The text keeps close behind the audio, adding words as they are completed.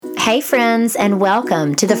Hey friends, and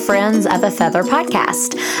welcome to the Friends of a Feather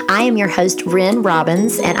podcast. I am your host, Ren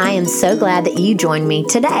Robbins, and I am so glad that you joined me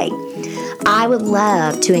today. I would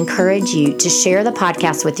love to encourage you to share the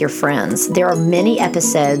podcast with your friends. There are many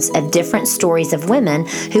episodes of different stories of women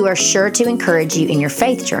who are sure to encourage you in your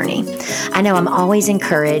faith journey. I know I'm always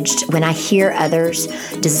encouraged when I hear others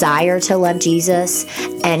desire to love Jesus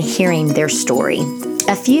and hearing their story.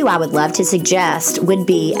 A few I would love to suggest would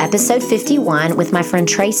be episode 51 with my friend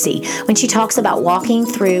Tracy, when she talks about walking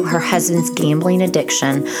through her husband's gambling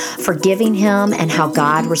addiction, forgiving him, and how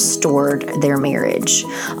God restored their marriage.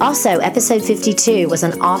 Also, episode 52 was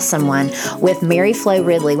an awesome one with Mary Flo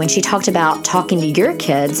Ridley when she talked about talking to your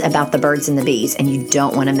kids about the birds and the bees, and you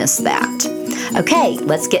don't want to miss that. Okay,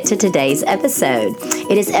 let's get to today's episode.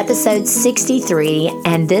 It is episode 63,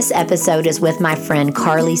 and this episode is with my friend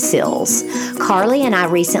Carly Sills. Carly and I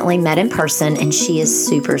recently met in person, and she is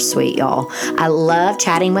super sweet, y'all. I love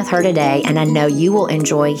chatting with her today, and I know you will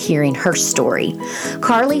enjoy hearing her story.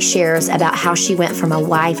 Carly shares about how she went from a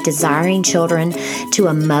wife desiring children to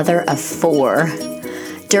a mother of 4.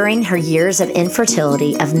 During her years of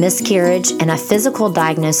infertility, of miscarriage, and a physical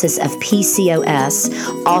diagnosis of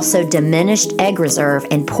PCOS, also diminished egg reserve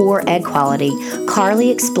and poor egg quality, Carly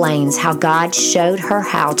explains how God showed her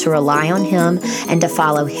how to rely on Him and to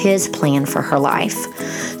follow His plan for her life.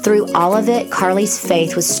 Through all of it, Carly's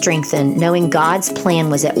faith was strengthened, knowing God's plan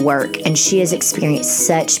was at work, and she has experienced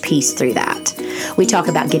such peace through that. We talk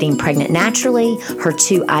about getting pregnant naturally, her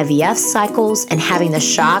 2 IVF cycles, and having the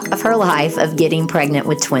shock of her life of getting pregnant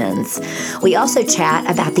with twins. We also chat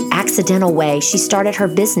about the accidental way she started her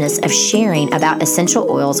business of sharing about essential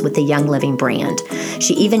oils with the Young Living brand.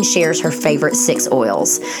 She even shares her favorite 6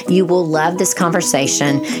 oils. You will love this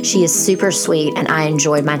conversation. She is super sweet, and I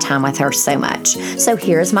enjoyed my time with her so much. So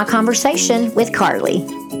here's my conversation with Carly.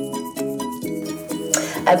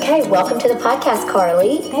 Okay, welcome to the podcast,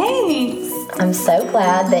 Carly. Thanks. I'm so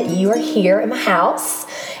glad that you are here in my house.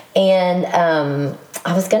 And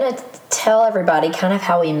I was going to tell everybody kind of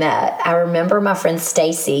how we met. I remember my friend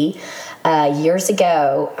Stacy years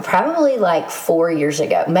ago, probably like 4 years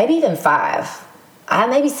ago, maybe even 5.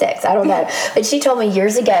 Maybe 6, I don't know. But she told me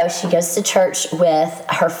years ago she goes to church with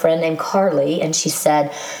her friend named Carly, and she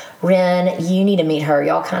said, Ren, you need to meet her.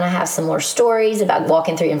 Y'all kind of have similar stories about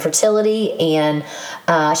walking through infertility. And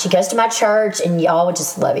she goes to my church, and y'all would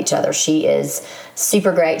just love each other. She is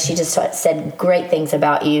super great. She just said great things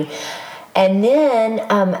about you. And then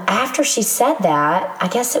after she said that, I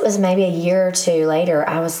guess it was maybe a year or 2 later,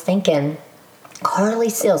 I was thinking, Carly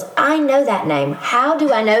Sills, I know that name. How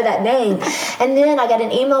do I know that name? And then I got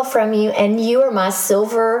an email from you, and you are my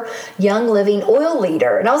Silver Young Living oil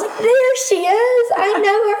leader. And I was like, there she is. I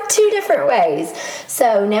know her 2 different ways.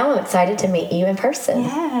 So now I'm excited to meet you in person.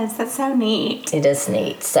 Yes, that's so neat. It is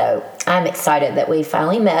neat. So I'm excited that we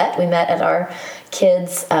finally met. We met at our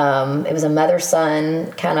kids', it was a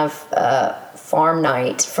mother-son kind of farm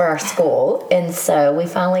night for our school. And so we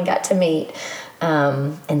finally got to meet.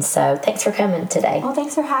 And so thanks for coming today. Well,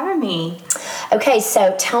 thanks for having me. Okay,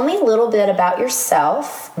 so tell me a little bit about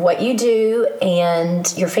yourself, what you do,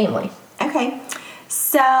 and your family. Okay.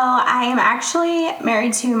 So I am actually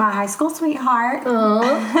married to my high school sweetheart.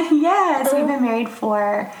 Yes, we've been married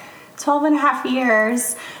for 12 and a half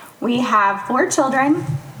years. We have 4 children.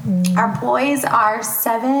 Our boys are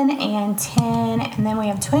 7 and 10, and then we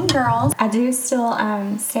have twin girls. I do still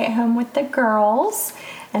stay at home with the girls.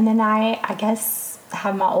 And then I guess,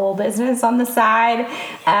 have my oil business on the side.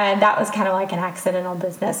 That was kind of like an accidental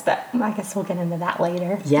business, but I guess we'll get into that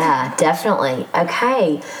later. Yeah, definitely.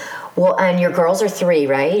 Okay. Well, and your girls are 3,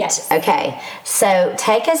 right? Yes. Okay. So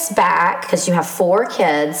take us back, because you have 4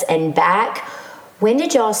 kids, and back, when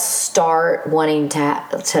did y'all start wanting to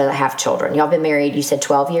have children? Y'all been married, you said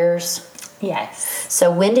 12 years? Yes. So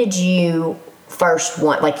when did you first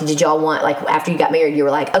want, like, did y'all want, like, after you got married, you were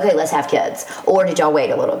like, okay, let's have kids? Or did y'all wait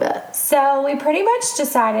a little bit? So we pretty much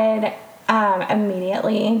decided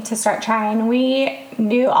immediately to start trying. We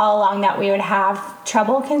knew all along that we would have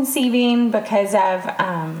trouble conceiving because of,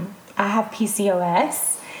 I have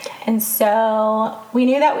PCOS. And so we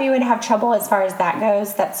knew that we would have trouble as far as that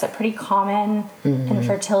goes. That's a pretty common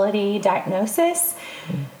infertility diagnosis.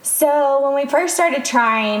 So when we first started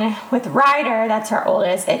trying with Ryder, that's our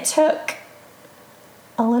oldest, it took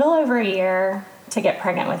a little over a year to get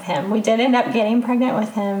pregnant with him. We did end up getting pregnant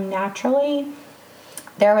with him naturally.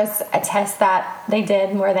 There was a test that they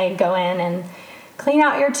did where they go in and clean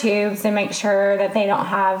out your tubes and make sure that they don't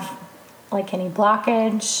have like any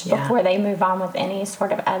blockage before they move on with any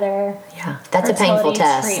sort of other that's a painful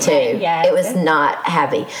test treatment. Too. Yes. It was not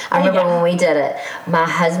happy. I remember when we did it, my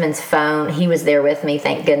husband's phone, he was there with me,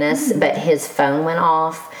 thank goodness, but his phone went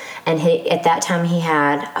off. And at that time he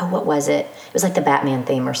had, what was it? It was like the Batman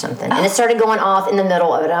theme or something. And it started going off in the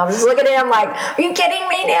middle of it. And I was just looking at him like, are you kidding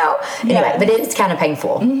me now? Anyway, but it's kind of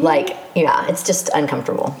painful. Like, it's just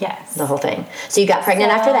uncomfortable. Yes. The whole thing. So you got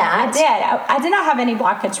pregnant after that. I did. I did not have any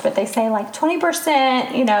blockage, but they say like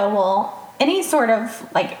 20%, any sort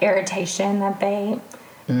of like irritation that they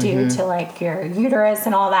due to like your uterus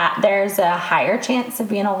and all that, there's a higher chance of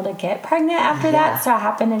being able to get pregnant after that. So I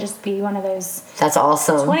happened to just be one of those. That's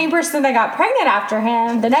awesome. 20% that got pregnant after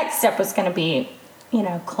him. The next step was going to be,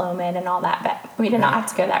 Clomid and all that, but we did not have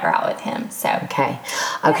to go that route with him. So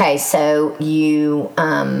okay. So you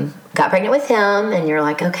got pregnant with him, and you're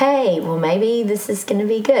like, okay, well maybe this is going to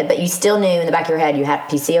be good. But you still knew in the back of your head you had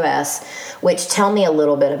PCOS. Which, tell me a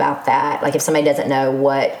little bit about that. Like if somebody doesn't know,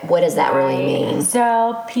 what does that really mean?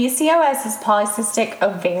 So PCOS is polycystic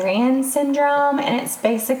ovarian syndrome, and it's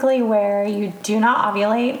basically where you do not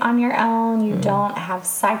ovulate on your own. You don't have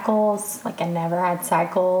cycles. Like I never had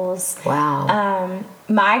cycles. Wow.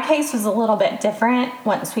 My case was a little bit different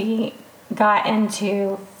once we got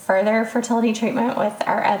into further fertility treatment with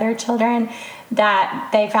our other children, that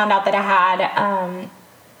they found out that I had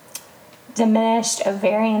diminished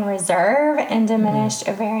ovarian reserve and diminished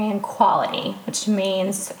ovarian quality, which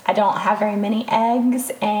means I don't have very many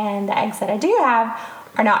eggs, and the eggs that I do have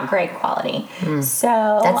are not great quality.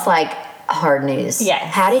 So that's like hard news.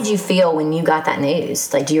 Yes. How did you feel when you got that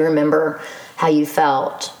news? Like, do you remember how you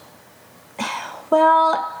felt?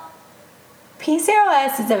 Well,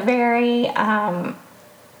 PCOS is a very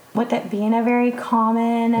with it being a very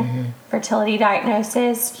common fertility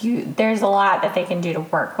diagnosis, there's a lot that they can do to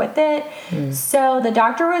work with it. So the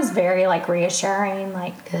doctor was very reassuring,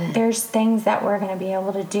 there's things that we're going to be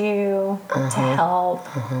able to do to help.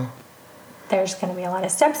 There's going to be a lot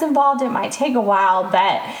of steps involved. It might take a while,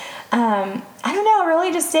 but I don't know. I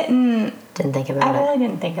really just didn't think about it. I really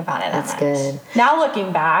didn't think about it that much. That's good. Now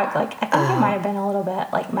looking back, I think it might have been a little bit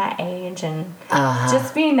my age and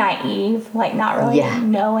just being naive, not really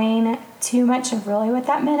knowing too much of really what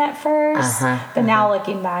that meant at first. But now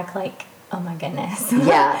looking back, oh my goodness.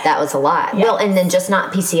 Yeah, that was a lot. Well, and then just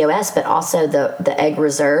not PCOS, but also the egg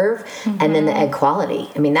reserve and then the egg quality.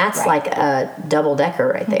 I mean, that's like a double decker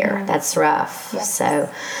right there. That's rough. Yes. So,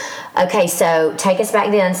 okay, so take us back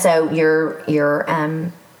then. So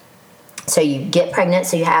so you get pregnant.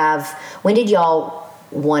 So you have, when did y'all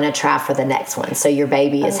want to try for the next one? So your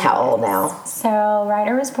baby is how old now? So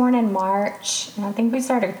Ryder was born in March, and I think we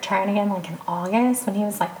started trying again in August when he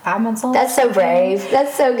was 5 months old. That's so brave.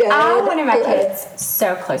 That's so good. I wanted my kids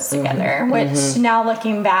so close together, which now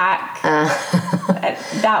looking back,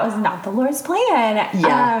 that was not the Lord's plan.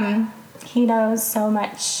 Yeah. He knows so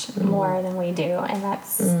much more than we do, and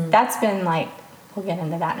that's been we'll get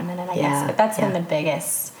into that in a minute, I guess, but that's been the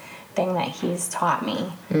biggest thing that he's taught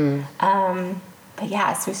me. But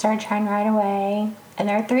so we started trying right away, and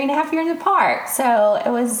they're 3.5 years apart. So it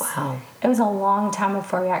was a long time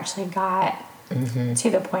before we actually got to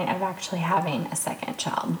the point of actually having a second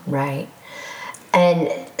child. Right. And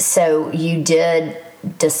so you did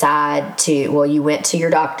decide you went to your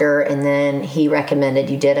doctor, and then he recommended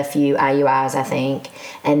you did a few IUIs, I think,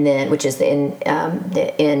 and then which is the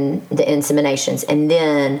inseminations, and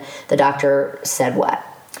then the doctor said what?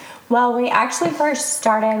 Well, we actually first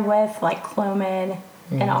started with Clomid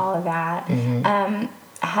and all of that. I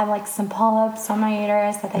had some polyps on my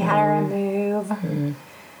uterus that they had to remove.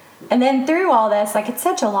 And then through all this, it's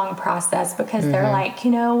such a long process because they're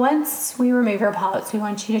once we remove your polyps, we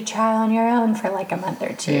want you to try on your own for a month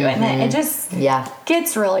or two. And then it just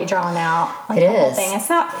gets really drawn out. It is. Whole thing. It's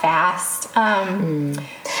not fast.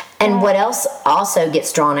 And what else also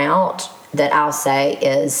gets drawn out that I'll say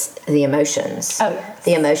is the emotions. Oh, yes.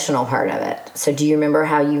 The emotional part of it. So do you remember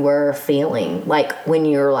how you were feeling? When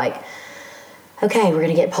you were okay, we're going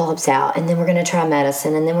to get polyps out, and then we're going to try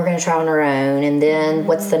medicine, and then we're going to try on our own, and then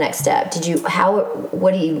what's the next step?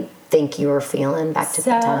 What do you think you were feeling back to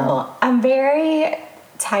that time? So I'm very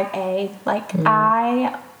type A.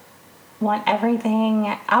 I want everything.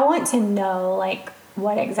 I want to know,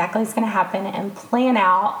 what exactly is going to happen and plan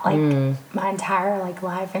out my entire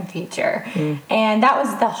life and future. And that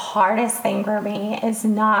was the hardest thing for me, is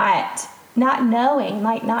not knowing,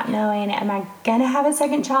 am I gonna have a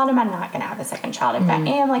second child? Am I not gonna have a second child? If I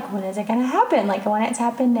am, when is it gonna happen? I want it to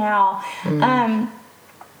happen now.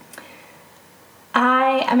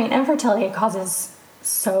 I mean, infertility causes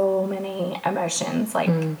so many emotions. Like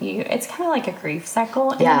it's kind of like a grief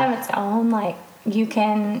cycle in Yeah. and of its own. Like you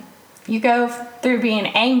go through being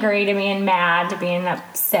angry to being mad to being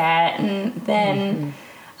upset, and then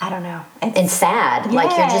I don't know. And sad. Like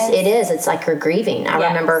it's like you're grieving. I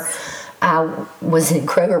remember I was in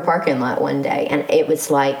Kroger parking lot one day, and it was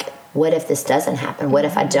like, what if this doesn't happen? What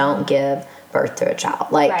if I don't give birth to a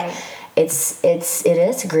child? Like it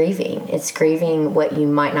is grieving. It's grieving what you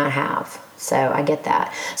might not have. So I get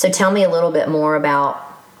that. So tell me a little bit more about,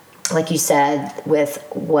 like you said, with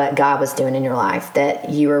what God was doing in your life, that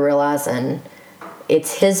you were realizing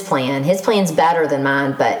it's His plan. His plan's better than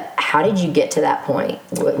mine, but how did you get to that point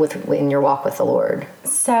in your walk with the Lord?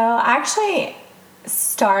 So I actually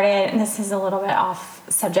started, and this is a little bit off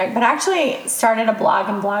subject, but I actually started a blog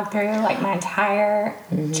and blog through like my entire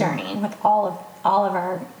journey with all of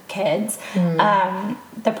our kids,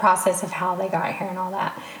 the process of how they got here and all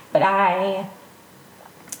that. But I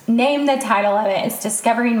named the title of it, it's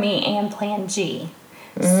Discovering Me and Plan G.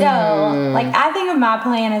 So, like, I think of my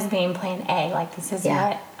plan as being plan A. Like, this is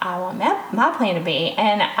what I want my plan to be.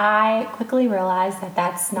 And I quickly realized that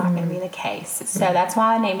that's not going to be the case. So that's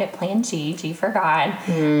why I named it Plan G, G for God.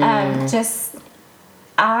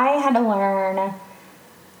 I had to learn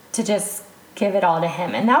to just give it all to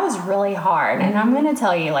Him. And that was really hard. And I'm going to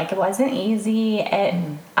tell you, like, it wasn't easy.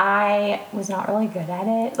 I was not really good at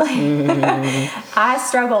it. I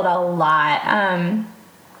struggled a lot.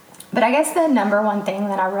 But I guess the number one thing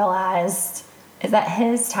that I realized is that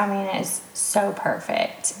His timing is so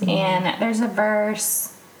perfect. And there's a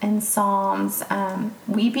verse in Psalms,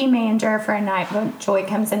 weeping may endure for a night, but joy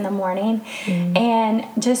comes in the morning. And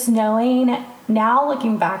just knowing, now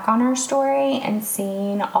looking back on our story and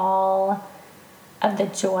seeing all of the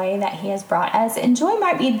joy that He has brought us, and joy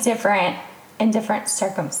might be different in different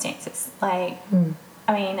circumstances. Like,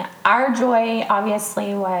 I mean, our joy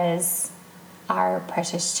obviously was our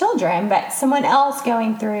precious children, but someone else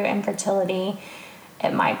going through infertility,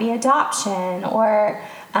 it might be adoption, or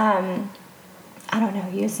I don't know,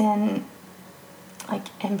 using like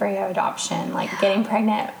embryo adoption, like getting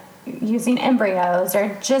pregnant using embryos,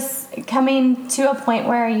 or just coming to a point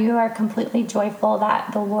where you are completely joyful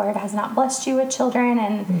that the Lord has not blessed you with children,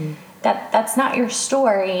 and that's not your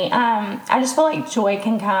story. I just feel like joy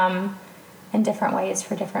can come in different ways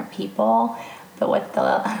for different people. But what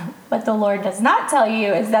the Lord does not tell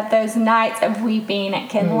you is that those nights of weeping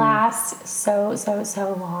can last so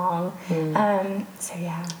long. So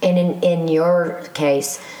yeah. And in your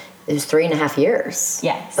case, it was 3.5 years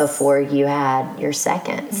before you had your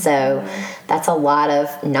second. So that's a lot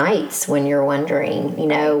of nights when you're wondering,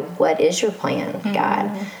 what is your plan,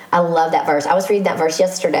 God? I love that verse. I was reading that verse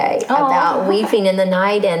yesterday about weeping in the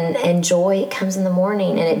night and joy comes in the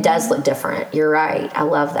morning, and it does look different. You're right. I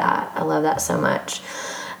love that. I love that so much.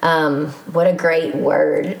 What a great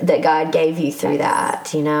word that God gave you through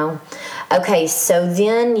that, Okay, so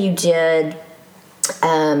then you did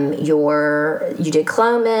you did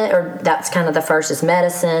Clomid, or that's kind of the first is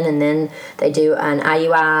medicine, and then they do an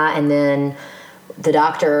IUI, and then the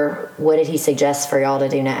doctor, what did he suggest for y'all to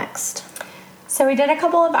do next? So we did a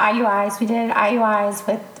couple of IUIs. We did IUIs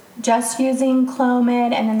with just using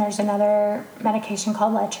Clomid, and then there's another medication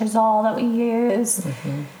called Letrozole that we use.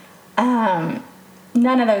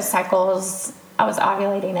 None of those cycles I was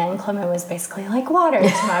ovulating in. Clomid was basically like water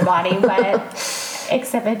to my body, but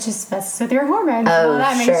except it just messes with your hormones. Oh,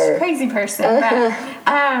 that makes you a crazy person.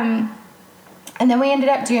 And then we ended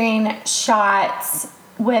up doing shots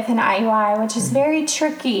with an IUI, which is very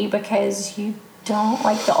tricky because you don't,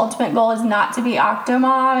 like, the ultimate goal is not to be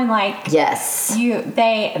Octomom, and like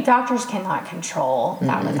doctors cannot control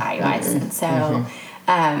that with IUIs. And so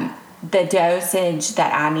the dosage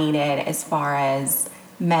that I needed as far as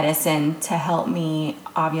medicine to help me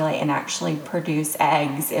ovulate and actually produce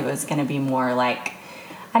eggs, it was going to be more like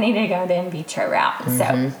I needed to go the in vitro route.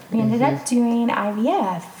 So we ended up doing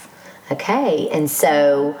IVF. Okay. And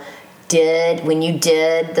so when you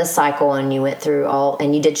did the cycle and you went through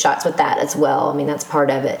and you did shots with that as well, I mean, that's part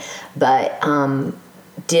of it, but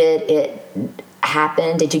did it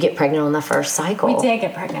happen? Did you get pregnant on the first cycle? We did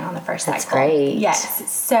get pregnant on the first cycle. That's great.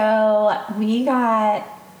 Yes. So we got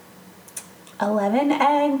 11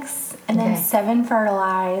 eggs and then 7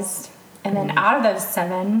 fertilized. And then out of those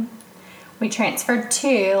 7, we transferred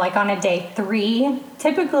 2, like on a day 3.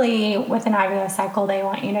 Typically with an IVF cycle, they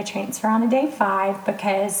want you to transfer on a day 5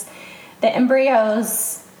 because the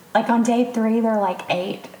embryos, like on day 3, they're like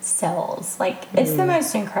 8 cells. Like, it's the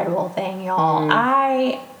most incredible thing, y'all.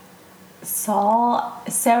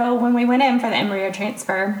 So when we went in for the embryo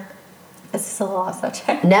transfer, this is a little off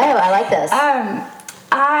subject. No, I like this.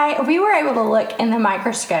 We were able to look in the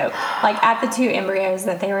microscope, like at the 2 embryos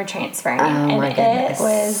that they were transferring. Oh, my goodness. It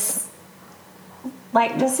was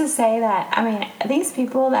like, just to say that, I mean, these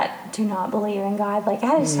people that do not believe in God, like,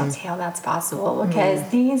 I just don't see how that's possible, because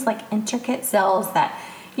these, like, intricate cells that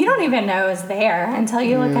you don't even know is there until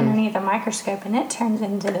you look underneath the microscope, and it turns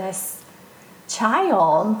into this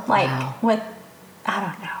child, like, with, I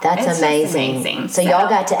don't know. That's it's amazing. So y'all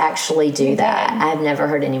got to actually do that. did. I've never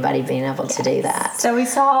heard anybody being able to do that. So we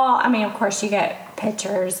saw, I mean, of course, you get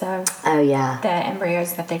pictures of the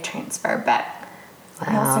embryos that they transfer, but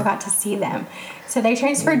we also got to see them. So they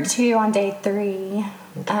transferred 2 on day 3,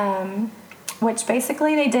 which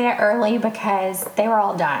basically they did it early because they were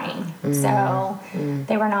all dying. So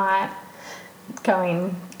they were not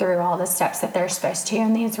going through all the steps that they're supposed to,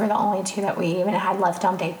 and these were the only 2 that we even had left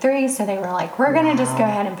on day 3. So they were like, we're going to just go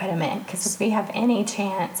ahead and put them in, because if we have any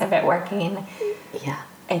chance of it working,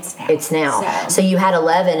 it's now. It's now. So you had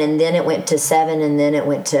 11, and then it went to 7, and then it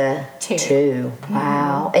went to 2.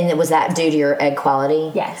 Wow. And was that due to your egg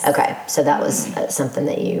quality? Yes. Okay. So that was something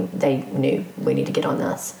that they knew we need to get on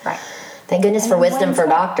this. Right. Thank goodness for wisdom for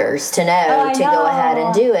doctors to know go ahead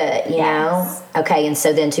and do it, you know? Okay. And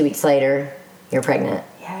so then 2 weeks later, you're pregnant.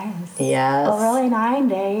 Yes. Well, really 9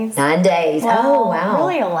 days. 9 days. Well, oh, wow.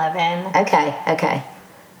 Really 11. Okay.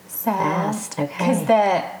 So, fast. Okay. Because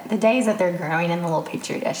the days that they're growing in the little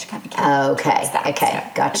petri dish kind of count. Okay.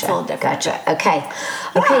 Gotcha. It's a little different. Gotcha. Okay.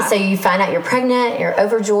 So you find out you're pregnant. You're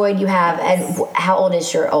overjoyed. You have. And how old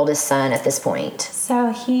is your oldest son at this point?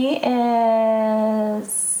 So he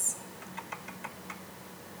is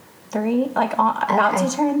 3, like about to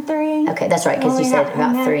turn 3. Okay, that's right, because you said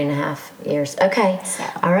about 3.5 years. Okay. So.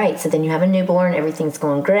 All right. So then you have a newborn. Everything's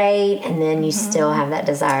going great, and then you still have that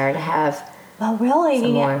desire to have. Well, really,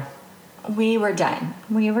 some more. We were done.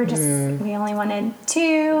 We were just, we only wanted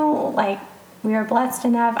 2. Like, we were blessed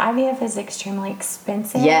enough. IVF is extremely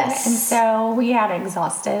expensive. Yes. And so we had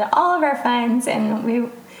exhausted all of our funds, and we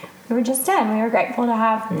were just done. We were grateful to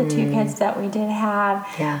have the 2 kids that we did have.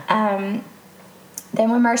 Yeah. Then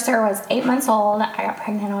when Mercer was 8 months old, I got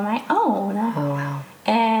pregnant on my own. Oh, wow.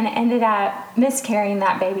 And ended up miscarrying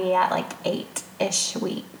that baby at like 8-ish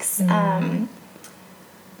weeks.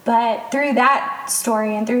 But through that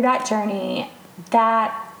story and through that journey,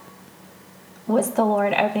 that was the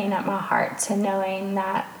Lord opening up my heart to knowing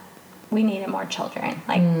that we needed more children.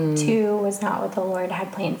 Like 2 was not what the Lord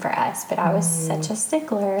had planned for us, but I was such a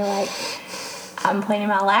stickler. Like, I'm planning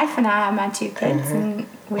my life, and I have my 2 kids, and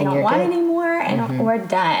we don't want any more, and we're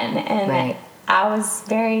done. And I was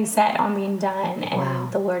very set on being done,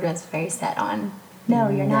 and the Lord was very set on, no,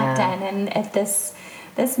 you're not done. And if this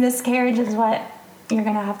miscarriage is what you're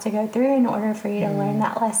going to have to go through in order for you to learn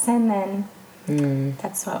that lesson, then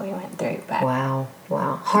that's what we went through. But wow.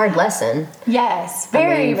 Hard lesson. Yes,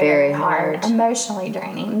 very hard. Emotionally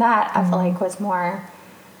draining. That I feel like was more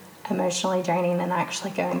emotionally draining than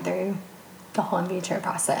actually going through the whole in vitro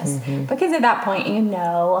process. Because at that point, you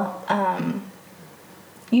know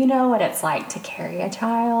what it's like to carry a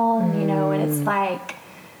child, and you know what it's like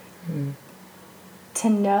to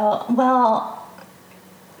know,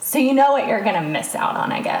 so you know what you're going to miss out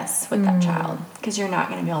on, I guess, with that child, because you're not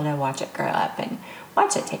going to be able to watch it grow up and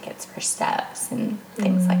watch it take its first steps and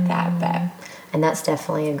things like that. And that's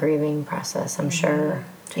definitely a grieving process, I'm sure,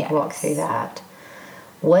 to walk through that.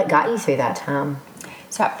 What got you through that time?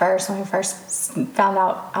 So at first, when we first found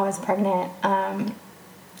out I was pregnant,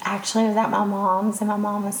 actually it was at my mom's, and my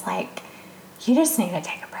mom was like, you just need to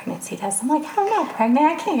take a pregnancy test. I'm like, I'm not pregnant.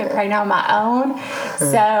 I can't get pregnant on my own.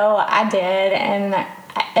 So I did, and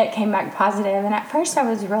it came back positive. And at first I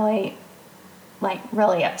was really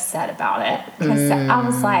upset about it, because I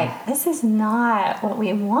was like, this is not what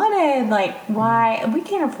we wanted. Like, why? We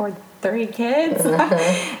can't afford 3 kids.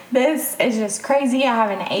 This is just crazy. I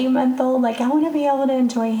have an 8-month-old. Like, I want to be able to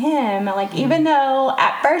enjoy him. Like, even though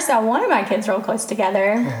at first I wanted my kids real close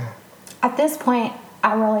together, at this point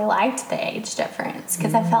I really liked the age difference,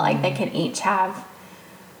 because I felt like they could each have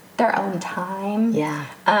their own time. Yeah.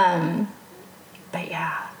 But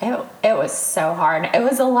yeah, it was so hard. It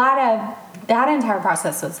was a lot of, that entire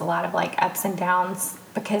process was a lot of like ups and downs,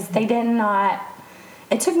 because they did not,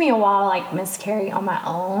 it took me a while to like miscarry on my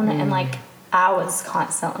own, and like I was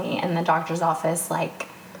constantly in the doctor's office like,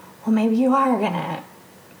 well, maybe you are gonna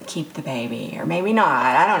keep the baby, or maybe not.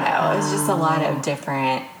 I don't know. It was just a lot of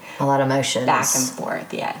different, a lot of emotions back and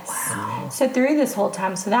forth. Yes. Wow. So through this whole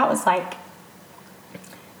time, so that was like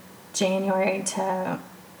January to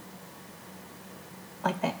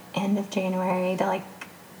like the end of January to like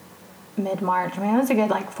mid-March. I mean, it was a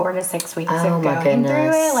good, 4 to 6 weeks Oh, of my going through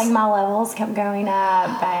goodness. it. My levels kept going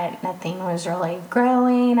up, but nothing was really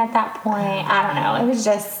growing at that point. I don't know. It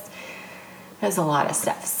was a lot of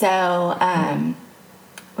stuff. So,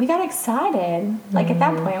 we got excited. At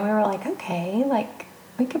that point, we were like, okay,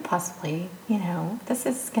 we could possibly, this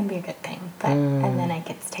is going to be a good thing. But, and then it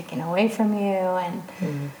gets taken away from you, and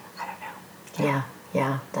I don't know.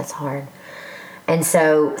 Yeah, that's hard. And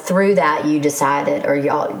so through that, you decided, or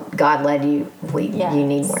God led you, you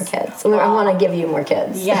need more kids. I want to give you more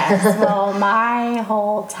kids. Yes. Well, my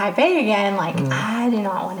whole type A again, I do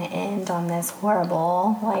not want to end on this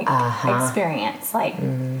horrible, experience.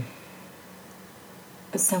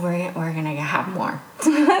 So we're going to have more.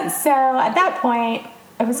 So at that point,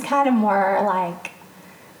 it was kind of more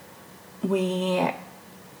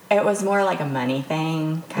it was more like a money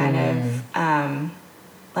thing, kind of,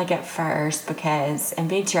 at first, because in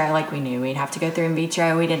vitro, we knew we'd have to go through in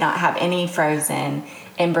vitro. We did not have any frozen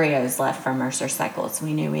embryos left from Mercer cycle, so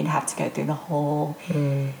we knew we'd have to go through the whole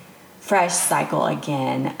fresh cycle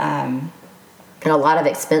again. And a lot of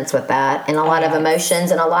expense with that, and a lot of emotions,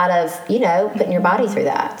 and a lot of, putting your body through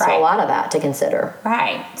that. So Right. a lot of that to consider.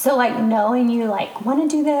 Right. So, knowing you, want to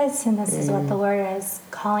do this, and this is what the Lord is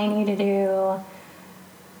calling you to do,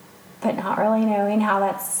 but not really knowing how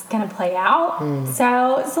that's going to play out.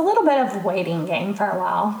 So it's a little bit of waiting game for a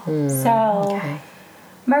while. So Okay.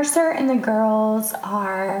 Mercer and the girls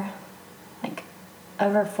are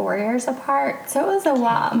over 4 years apart. So it was a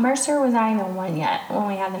while. Mercer was not even 1 yet when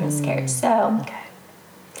we had the miscarriage. So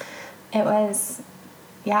it was,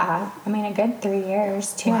 a good 3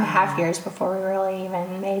 years, 2.5 years before we really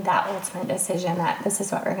even made that ultimate decision that this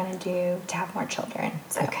is what we're going to do to have more children.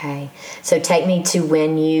 So. Okay. So take me to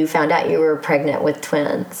when you found out you were pregnant with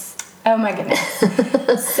twins. Oh my goodness.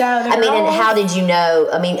 So and how did you know?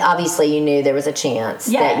 Obviously you knew there was a chance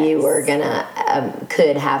that you were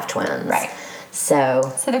could have twins. Right. So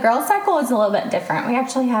the girls' cycle was a little bit different. We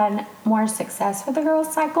actually had more success with the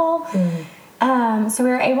girls' cycle. So we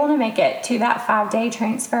were able to make it to that 5-day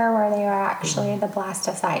transfer where they were actually the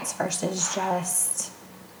blastocytes versus just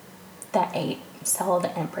the 8-celled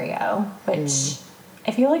embryo, which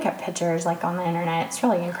if you look at pictures on the internet, it's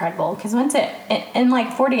really incredible because once in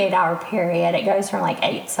 48-hour period, it goes from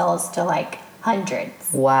 8 cells to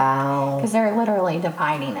hundreds. Wow. Because they're literally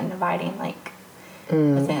dividing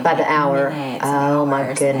within by the hour. minutes, Oh my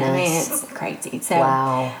hours. goodness. It's crazy. So,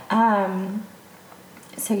 wow.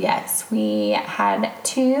 So yes, we had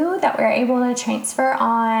 2 that we were able to transfer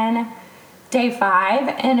on day 5,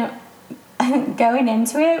 and going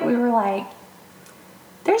into it, we were like,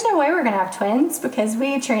 there's no way we're going to have twins because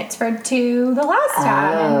we transferred 2 the last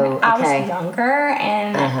time, and I was younger,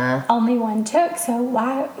 and only 1 took, so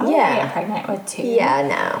why would I get pregnant with 2? Yeah,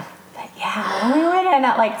 no. Yeah, we went in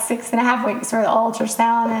at 6.5 weeks for the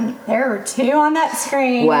ultrasound, and there were 2 on that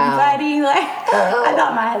screen. Wow. Buddy, I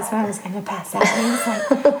thought my husband was going to pass out. He was like,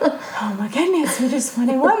 oh my goodness, we just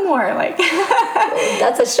wanted 1 more.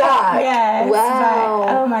 That's a shock. Yes. Wow.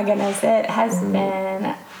 But, oh my goodness, it has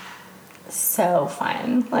been so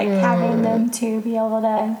fun. Having them 2 be able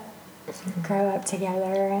to grow up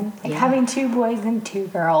together, and having 2 boys and 2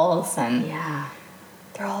 girls, and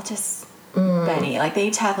they're all just buddy. They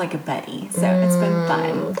each have a buddy. So it's been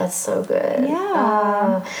fun. That's so good.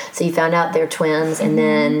 Yeah. So you found out they're twins, and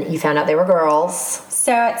then you found out they were girls.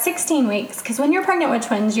 So at 16 weeks, because when you're pregnant with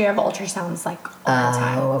twins, you have ultrasounds all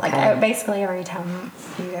the time. Okay. Basically every time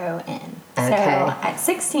you go in. Okay. So at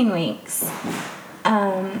 16 weeks,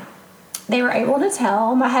 they were able to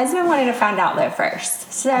tell. My husband wanted to find out though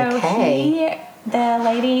first. So the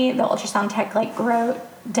ultrasound tech wrote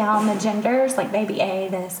down the genders, baby A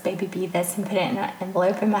this, baby B this, and put it in an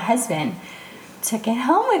envelope, and my husband took it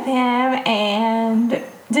home with him and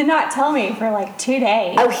did not tell me for 2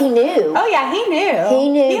 days. Oh, he knew. Oh yeah, he knew. He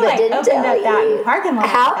knew, but didn't opened tell up you. that parking lot.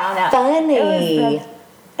 How and found out. funny!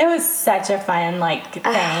 It was such a fun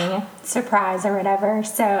thing, surprise or whatever.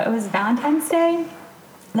 So it was Valentine's Day.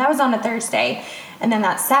 That was on a Thursday. And then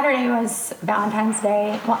that Saturday was Valentine's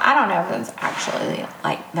Day. Well, I don't know if it was actually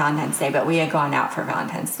Valentine's Day, but we had gone out for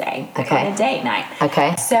Valentine's Day on a date night.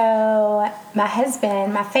 Okay. So my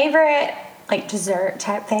husband, my favorite dessert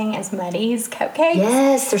type thing is Muddy's cupcakes.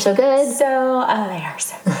 Yes, they're so good. So they are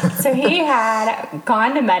so good. So he had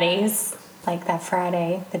gone to Muddy's that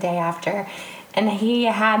Friday, the day after, and he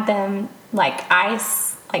had them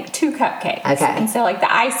ice. 2 cupcakes. Okay. And so, the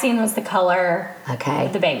icing was the color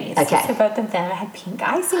of the babies. Okay. So both of them had pink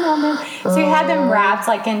icing on them. So we had them wrapped,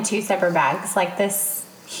 in 2 separate bags. This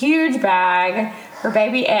huge bag for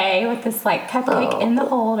baby A with this, cupcake in the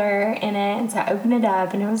holder in it. And so I opened it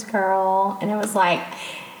up, and it was a girl. And it was,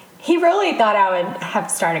 he really thought I would have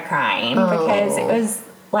started crying because it was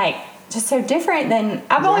like just so different than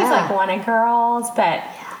I've always like wanted girls, but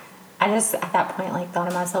I just at that point like thought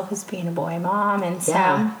of myself as being a boy mom, and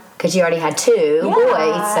so because you already had 2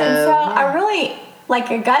 boys, so I really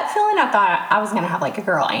like a gut feeling. I thought I was gonna have like a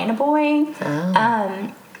girl and a boy.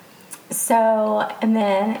 So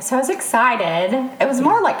I was excited. It was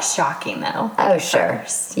more like shocking though. Oh, sure.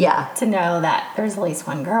 First, to know that there's at least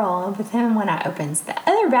one girl. But then when I opened the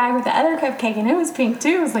other bag with the other cupcake and it was pink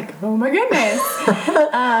too, I was like, oh my goodness.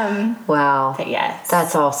 Wow. But yes.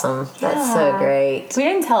 That's awesome. That's so great. We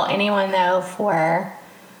didn't tell anyone though for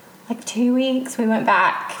like 2 weeks. We went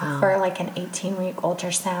back for like an 18-week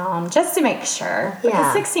ultrasound just to make sure.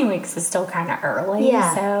 Because 16 weeks is still kind of early.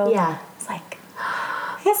 So it's like,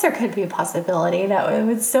 I guess there could be a possibility that it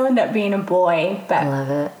would still end up being a boy, but I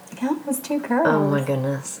love it. Yeah, it was 2 girls. Oh my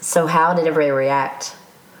goodness. So how did everybody react?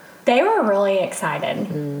 They were really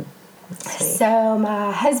excited. So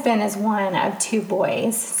my husband is one of 2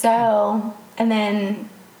 boys. So, and then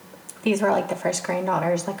these were like the first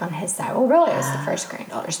granddaughters like on his side. Well, really it was the first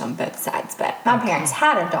granddaughters on both sides, but my parents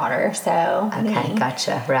had a daughter, so. Okay,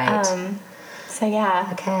 gotcha, right. So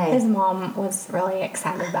his mom was really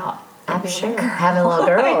excited about I'm sure. Having a little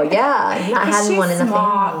girl, not having one in the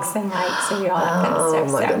family. And like, so all that kind of stuff.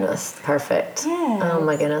 Oh my goodness. Perfect. Yes. Oh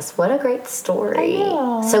my goodness. What a great story.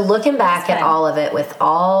 So looking back at all of it with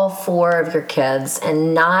all 4 of your kids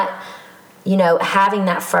and not, having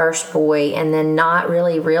that first boy and then not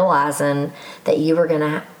really realizing that you were going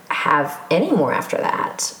to have any more after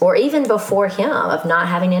that, or even before him of not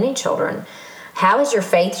having any children. How has your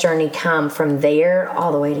faith journey come from there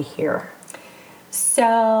all the way to here?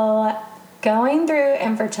 So, going through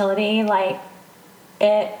infertility, like,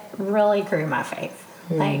 it really grew my faith.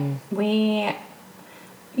 Like,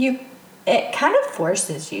 it kind of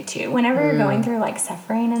forces you to. Whenever you're going through, like,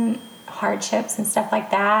 suffering and hardships and stuff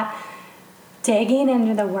like that, digging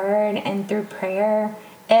into the Word and through prayer,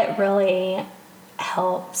 it really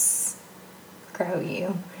helps grow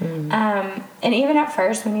you. And even at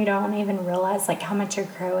first, when you don't even realize, like, how much you're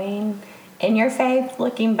growing in your faith,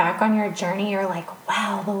 looking back on your journey, you're like,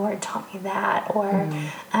 wow, the Lord taught me that, or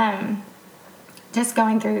just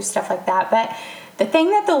going through stuff like that. But the thing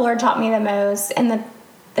that the Lord taught me the most, and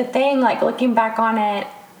the thing, like, looking back on it,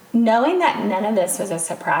 knowing that none of this was a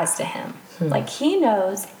surprise to him. Like, he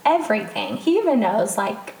knows everything. He even knows,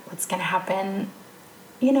 like, what's going to happen,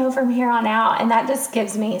 from here on out. And that just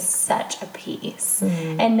gives me such a peace.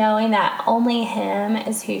 And knowing that only him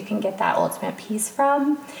is who you can get that ultimate peace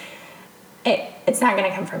from. It's not going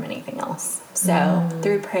to come from anything else. So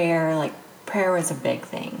through prayer, like, prayer was a big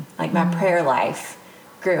thing. Like, my prayer life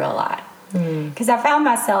grew a lot. Because I found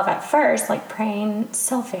myself at first, like, praying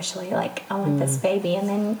selfishly, like, I want this baby. And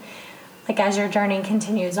then, like, as your journey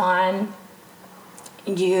continues on,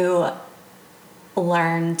 you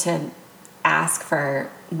learn to ask for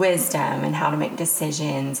wisdom and how to make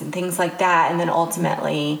decisions and things like that. And then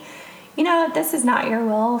ultimately, if this is not your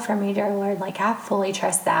will for me, dear Lord, like, I fully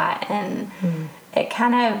trust that. And it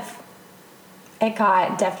definitely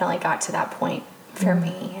got to that point for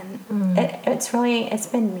me. And it's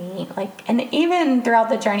been neat. Like, and even throughout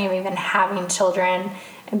the journey of even having children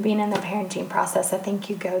and being in the parenting process, I think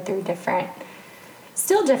you go through different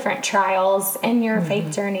trials, and your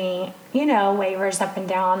faith journey, wavers up and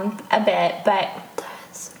down a bit, but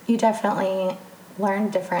you definitely learn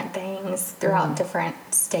different things throughout different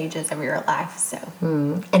stages of your life. So,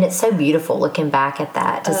 and it's so beautiful looking back at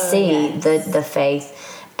that to see the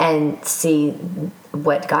faith and see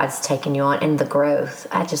what God's taken you on and the growth.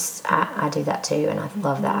 I do that too, and I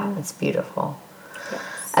love that. It's beautiful. Yes.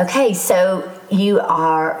 Okay, so you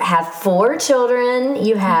have 4 children.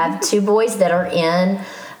 You have 2 boys that are in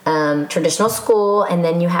traditional school, and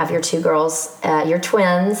then you have your 2 girls, your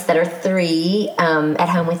twins that are 3 at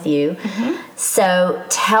home with you. So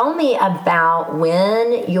tell me about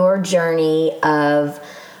when your journey of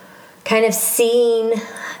kind of seeing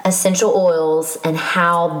essential oils and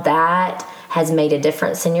how that has made a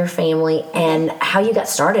difference in your family and how you got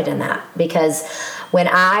started in that. Because when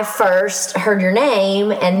I first heard your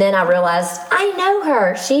name and then I realized I know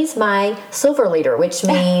her, she's my silver leader, which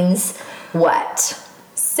means what?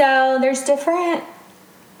 So there's different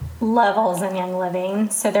levels in Young Living.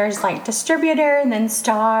 So there's like distributor, and then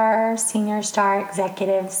star, senior star,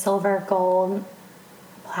 executive, silver, gold,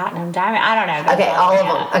 platinum, diamond. I don't know. Okay, all of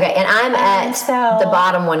them. Okay, and I'm at the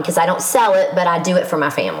bottom one because I don't sell it, but I do it for my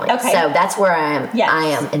family. Okay. So that's where I am. Yes. I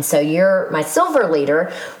am. And so you're my silver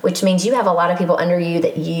leader, which means you have a lot of people under you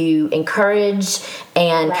that you encourage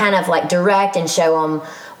and kind of like direct and show them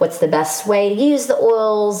what's the best way to use the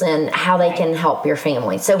oils and how they can help your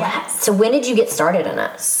family. So, so when did you get started in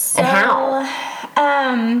it, and how?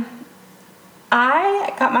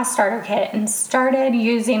 I got my starter kit and started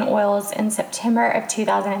using oils in September of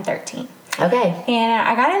 2013. Okay. And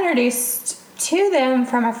I got introduced to them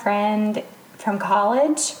from a friend from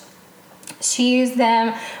college. She used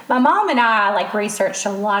them. My mom and I like researched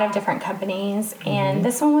a lot of different companies, and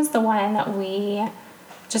this one was the one that we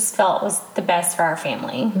just felt was the best for our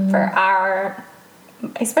family, for our,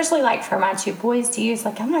 especially like for my two boys to use.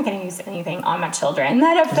 Like, I'm not going to use anything on my children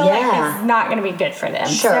that I feel like is not going to be good for them.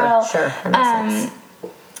 Sure. That makes sense.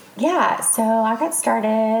 Yeah, so I got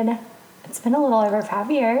started. It's been a little over 5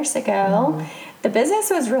 years ago. The business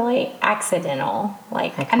was really accidental.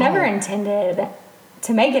 Like, I never intended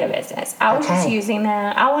to make it a business. I was just using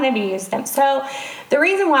them. I wanted to use them. So the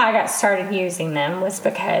reason why I got started using them was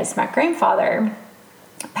because my grandfather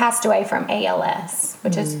passed away from ALS,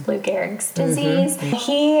 which is Lou Gehrig's disease.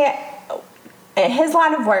 His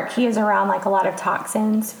line of work, he is around like a lot of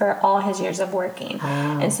toxins for all his years of working.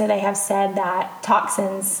 And so they have said that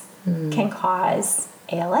toxins can cause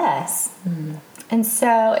ALS. And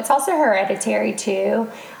so it's also hereditary too.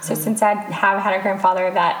 So since I have had a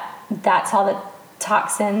grandfather that's how the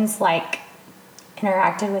toxins like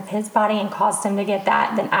interacted with his body and caused him to get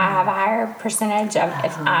that, then I have a higher percentage of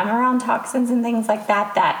if I'm around toxins and things like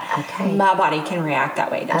that my body can react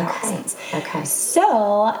that way to toxins.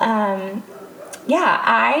 So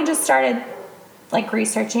I just started like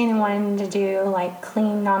researching and wanting to do like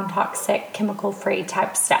clean, non-toxic, chemical-free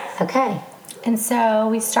type stuff. And so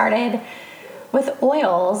we started with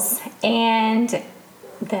oils, and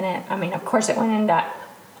then of course it went into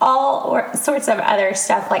all sorts of other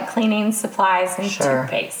stuff like cleaning supplies and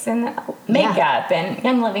toothpaste and makeup, and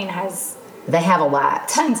Young Living they have a lot,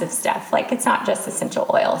 tons of stuff. Like, it's not just essential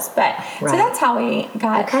oils, but so that's how we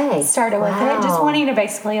got started with it, just wanting to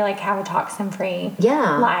basically like have a toxin-free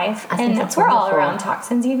life. And we're all around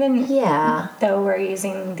toxins, even though we're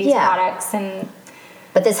using these products.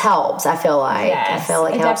 But this helps, I feel like. Yes, I feel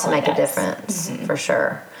like it helps make a difference, for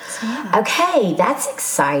sure. Okay, that's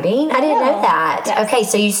exciting. I didn't know that. Yes. Okay,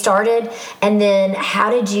 so you started, and then how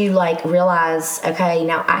did you like realize, okay,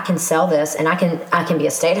 now I can sell this, and I can be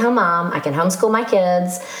a stay-at-home mom, I can homeschool my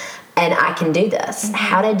kids, and I can do this.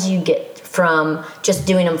 How did you get from just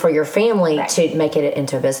doing them for your family to make it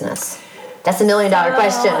into a business? That's $1 million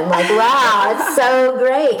question. Like, wow, it's so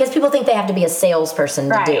great. Because people think they have to be a salesperson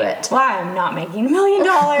to do it. Well, I'm not making $1 million,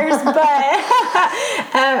 but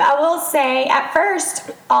I will say at first,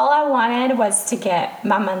 all I wanted was to get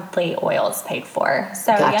my monthly oils paid for.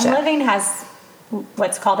 So Young Living has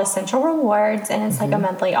what's called Essential Rewards, and it's like a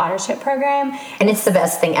monthly auto-ship program. And it's the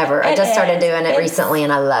best thing ever. I just started doing it recently,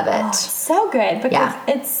 and I love it. Oh, so good, because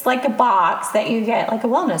it's like a box that you get, like a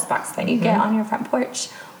wellness box that you get on your front porch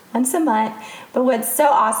once a month. But what's so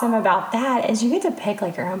awesome about that is you get to pick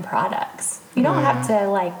like your own products. You don't have to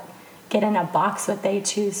like get in a box what they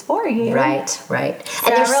choose for you. Right. So and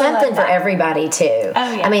there's something for everybody too.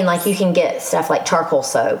 Oh, yeah. I mean, like you can get stuff like charcoal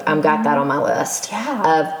soap. I've got that on my list.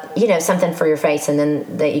 Of, something for your face, and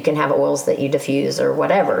then that you can have oils that you diffuse or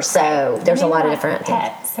whatever. So there's a lot of different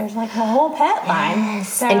pets. There's like a whole pet line.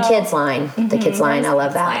 So, and kids line. The kids line, I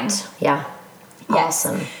love that. Line. Yeah. Yes.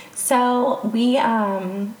 Awesome. So we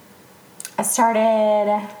I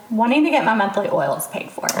started wanting to get my monthly oils paid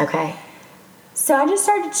for. Okay. So I just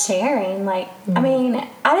started sharing, like, I mean,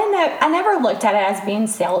 I never looked at it as being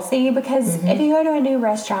salesy, because if you go to a new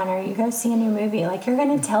restaurant or you go see a new movie, like, you're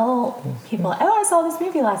going to tell people, oh, I saw this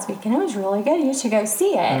movie last week and it was really good, you should go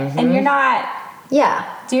see it. And you're not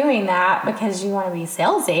doing that because you want to be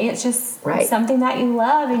salesy. It's just something that you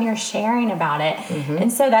love and you're sharing about it.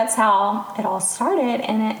 And so that's how it all started,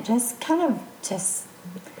 and it just kind of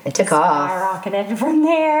it took off. Skyrocketed from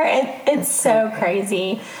there. It's so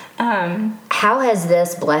crazy. How has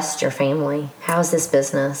this blessed your family? How's this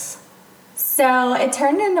business? So it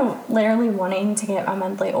turned into literally wanting to get my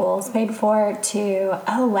monthly oils paid for to,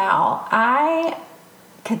 oh, wow, I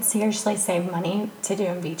could seriously save money to do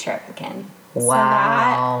in vitro again.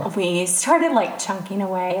 Wow. So that we started like chunking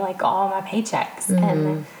away like all my paychecks.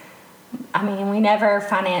 And I mean, we never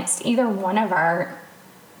financed either one of our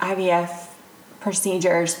IVF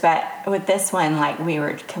procedures, but with this one, like, we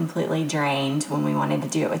were completely drained when we wanted to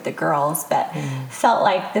do it with the girls, but felt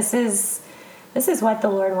like this is what the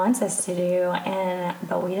Lord wants us to do,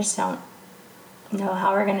 but we just don't know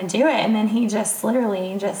how we're going to do it. And then he just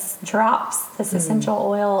literally just drops this essential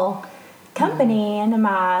oil company into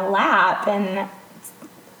my lap and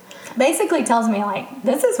basically tells me, like,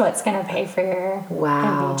 this is what's going to pay for your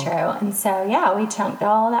in vitro. And so, yeah, we chunked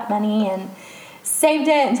all that money and saved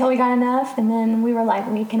it until we got enough. And then we were like,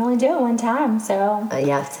 we can only do it one time. So,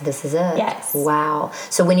 so this is it. Yes. Wow.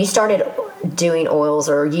 So when you started doing oils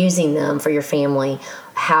or using them for your family,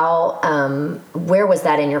 where was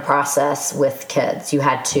that in your process with kids? You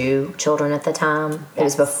had 2 children at the time. Yes. It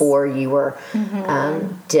was before you were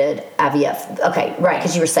did IVF. Okay, right,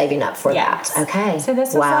 because you were saving up for that. Okay. So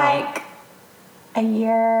this was like a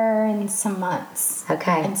year and some months.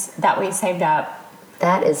 Okay. That we saved up.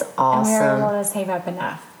 That is awesome. And we were able to save up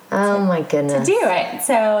enough. Oh my goodness. To do it.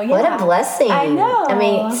 So yeah. What a blessing. I know. I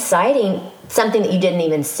mean, exciting. Something that you didn't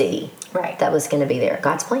even see. Right. That was going to be there.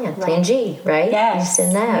 God's plan. Plan G, right? Yes. You just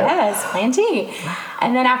didn't know. Yes, plan G. Wow.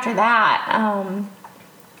 And then after that,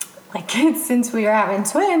 since we were having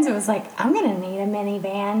twins, it was like, I'm going to need a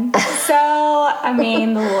minivan. So, I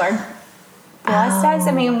mean, the Lord blessed us.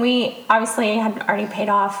 I mean, we obviously had already paid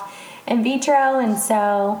off in vitro. And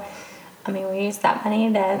so, I mean, we used that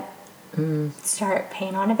money to start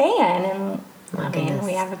paying on a van. And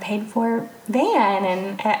we have a paid for van,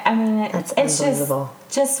 and I mean, it's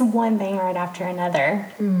just one thing right after another.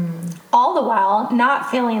 All the while not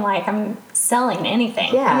feeling like I'm selling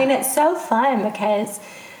anything. Yeah. I mean, it's so fun because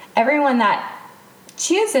everyone that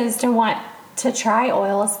chooses to want to try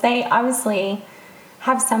oils, they obviously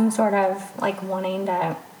have some sort of like wanting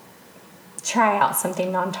to try out something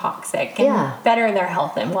non-toxic and better their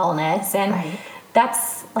health and wellness. And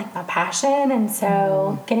that's like my passion, and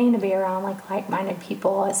so getting to be around like-minded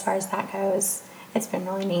people as far as that goes, it's been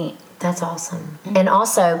really neat. That's awesome. And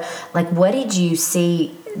also, like, what did you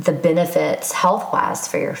see the benefits health-wise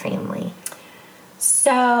for your family?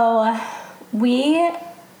 So we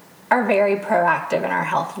are very proactive in our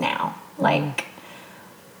health now. Like,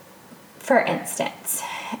 for instance,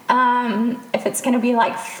 if it's going to be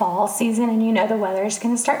like fall season and the weather's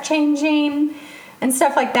going to start changing and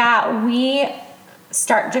stuff like that, we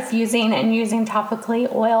start diffusing and using topically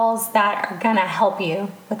oils that are going to help you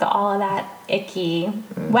with all of that icky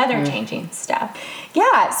weather changing stuff.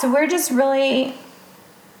 Yeah, so we're just really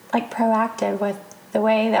like proactive with the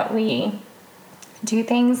way that we do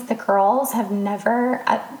things. The girls have never,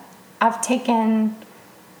 I've taken,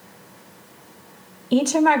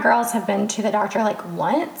 each of my girls have been to the doctor like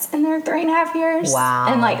once in their 3.5 years. Wow.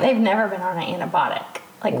 And like they've never been on an antibiotic.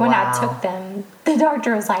 Like when I took them, the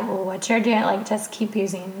doctor was like, well, what you're doing, like just keep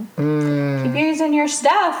using your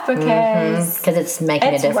stuff because it's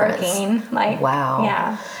making a difference. It's working. Like, wow.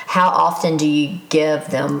 Yeah. How often do you give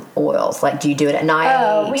them oils? Like, do you do it at night?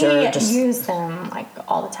 Oh, we use them like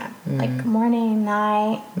all the time. Like morning,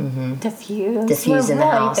 night, diffuse. Diffuse in the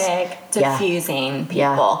house. We're really big diffusing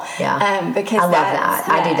people. Yeah. Because I love that.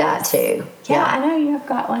 I do that too. Yeah, I know you've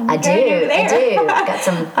got one. I do. I've got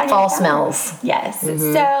some fall smells. Yes.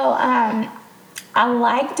 So I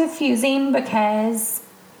like diffusing because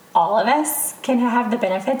all of us can have the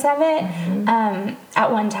benefits of it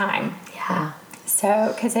at one time. Yeah.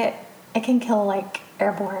 So, because it can kill like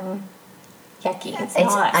airborne yuckies. It's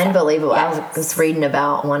unbelievable. Yes. I was reading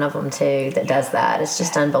about one of them too that does that. It's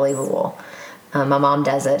just unbelievable. My mom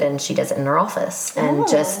does it, and she does it in her office and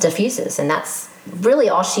just diffuses, and that's really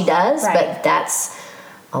all she does. Right. But that's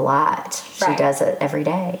a lot. She does it every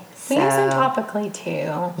day. We use them topically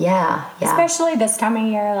too. Yeah. Especially this time of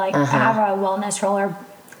year. Like I have a wellness roller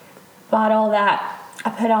bottle that I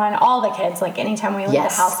put on all the kids, like anytime we leave the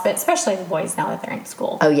house, but especially the boys now that they're in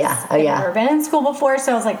school. Oh yeah. They've never been in school before,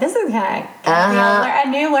 so I was like, this is gonna be a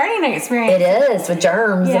new learning experience. It is, with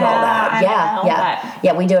germs and all that.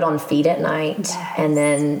 Yeah. We do it on feed at night, and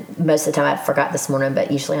then most of the time I forgot this morning, but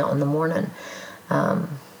usually out in the morning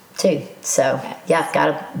too. So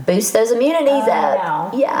gotta boost those immunities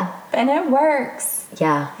up. Yeah, and it works.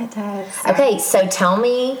 Yeah, it does. Okay, so tell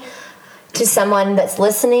me. To someone that's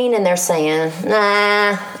listening and they're saying,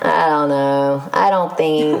 nah, I don't know. I don't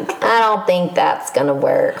think that's going to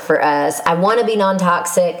work for us. I want to be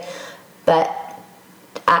non-toxic, but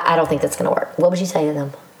I don't think that's going to work. What would you say to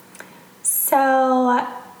them? So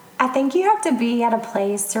I think you have to be at a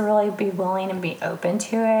place to really be willing and be open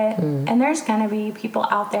to it. And there's going to be people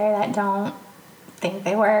out there that don't think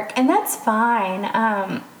they work, and that's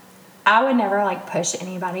fine. I would never like push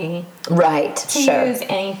anybody to use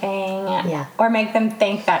anything or make them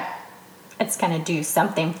think that it's going to do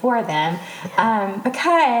something for them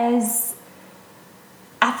because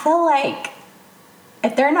I feel like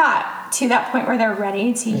if they're not to that point where they're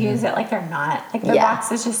ready to use it, like they're not, like their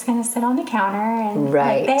box is just going to sit on the counter and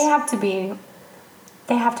like, they have to be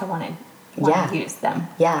they have to want to use them.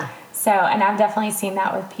 Yeah. So, and I've definitely seen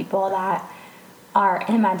that with people that are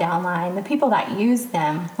in my downline. The people that use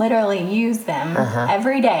them, literally use them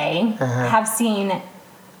every day, have seen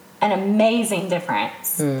an amazing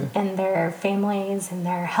difference in their families and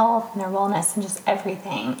their health and their wellness and just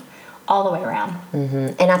everything all the way around.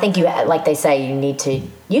 And I think you, like they say, you need to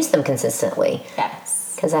use them consistently.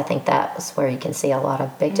 Yes. Because I think that's where you can see a lot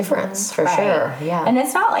of big difference for sure. Yeah. And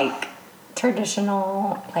it's not like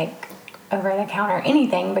traditional, like over-the-counter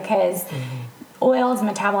anything, because oils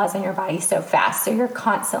metabolize in your body so fast. So you're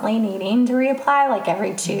constantly needing to reapply like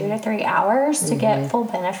every 2 to 3 hours to get full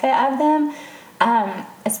benefit of them.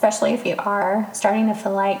 Especially if you are starting to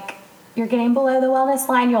feel like you're getting below the wellness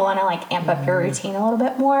line, you'll want to like amp up your routine a little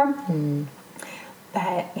bit more.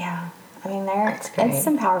 But yeah, I mean, it's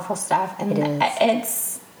some powerful stuff, and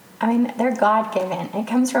they're God given. It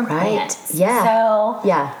comes from plants. Yeah. So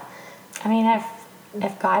yeah. I mean,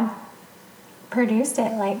 if God produced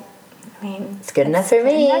it, like, I mean, it's good enough for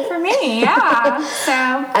me. Good enough for me, yeah.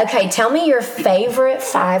 So okay, tell me your favorite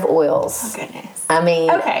 5 oils. Oh goodness. I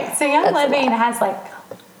mean, okay, so Young Living has like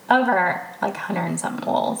over like 100 and some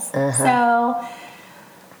oils. So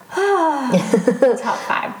top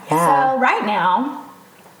 5. Yeah. So right now,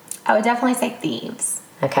 I would definitely say Thieves.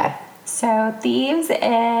 Okay. So Thieves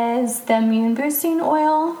is the immune boosting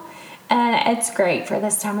oil, and it's great for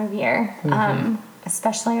this time of year,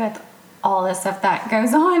 especially with all the stuff that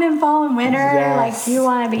goes on in fall and winter. Yes. Like, you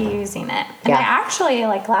want to be using it. And I actually,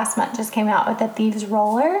 like, last month just came out with a Thieves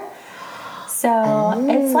roller. So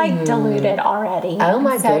it's like diluted already. Oh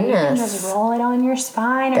my goodness. You can just roll it on your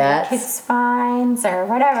spine or your kids' spines or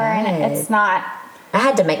whatever. Good. And it's not. I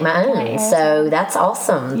had to make my own. So that's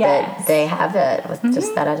awesome that they have it. With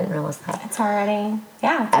just that, I didn't realize that. It's already,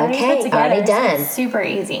 already put together. Already done. So it's super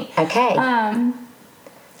easy. Okay.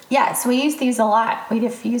 Yeah, so we use these a lot. We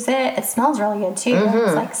diffuse it. It smells really good too.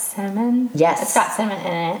 It's like cinnamon. Yes. It's got cinnamon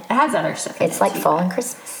in it. It has other stuff in it. It's like too, fall and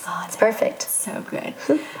Christmas. Oh, it's perfect. So good.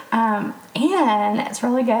 And it's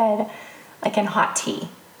really good like in hot tea.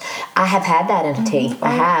 I have had that in tea.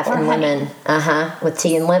 I have in lemon. With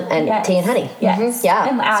tea and tea and honey. Yes. Yeah.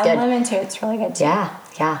 And it's good. lemon too. It's really good too.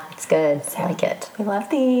 Yeah, it's good. So, I like it. We love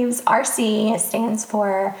Thieves. RC stands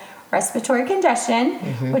for respiratory congestion,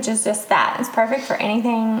 which is just that. It's perfect for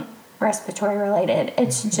anything respiratory related.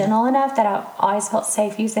 It's gentle enough that I've always felt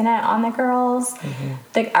safe using it on the girls.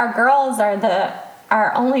 Our girls are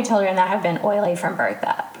our only children that have been oily from birth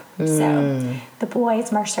up. So the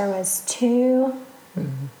boys, Mercer was 2,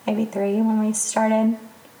 maybe 3 when we started,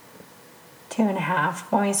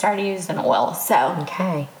 2.5 when we started using oil. So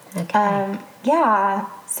okay.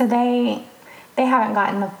 So they haven't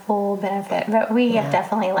gotten the full benefit, but we have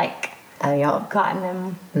definitely gotten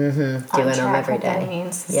them doing them every day.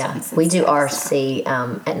 We do RC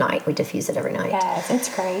at night. We diffuse it every night. Yes,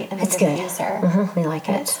 it's great. And it's good. We like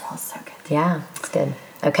it. It smells so good. Yeah, it's good.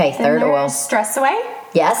 Okay, third oil. Stress Away.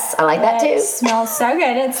 Yes, I like that too. It smells so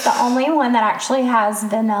good. It's the only one that actually has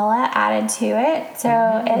vanilla added to it,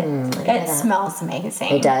 so it smells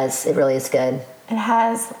amazing. It does. It really is good. It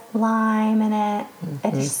has lime in it.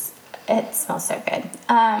 It smells so good.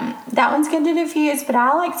 That one's good to diffuse, but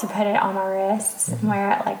I like to put it on my wrists and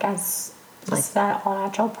wear it like as just that all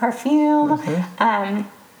natural perfume.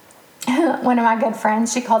 One of my good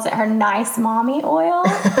friends, she calls it her nice mommy oil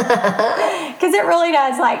because it really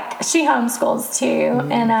does. Like, she homeschools too,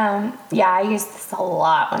 and I used this a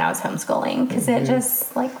lot when I was homeschooling because it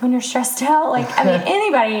just, like, when you're stressed out, like, I mean,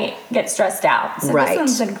 anybody gets stressed out, so this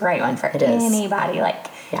one's a great one for anybody, like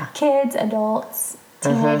kids, adults,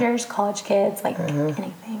 teenagers, college kids, like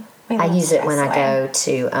anything. I use it when I go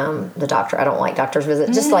to the doctor. I don't like doctor's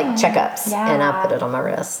visits, just like checkups. And I put it on my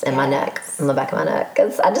wrist and my neck, on the back of my neck,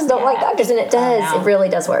 because I just don't like doctors, and it does. It really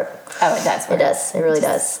does work. Oh, it does work. It does. It really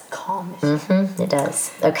does. Calm. It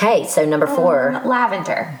does. Okay, so number 4.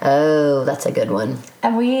 Lavender. Oh, that's a good one.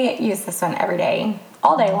 And we use this one every day,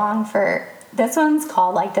 all day long for... This one's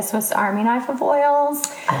called like the Swiss Army knife of oils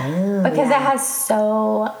because it has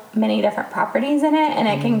so many different properties in it, and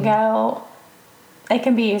it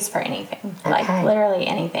can be used for anything, like literally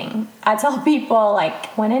anything. I tell people, like,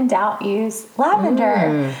 when in doubt, use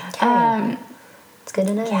lavender. It's good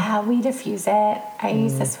to know. Yeah, we diffuse it. I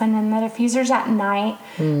use this one in the diffusers at night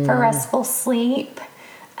for restful sleep.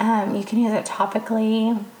 You can use it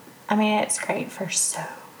topically. I mean, it's great for so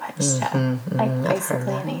much stuff, like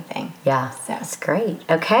basically anything. Yeah, so that's great.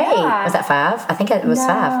 Okay, was that 5? I think it was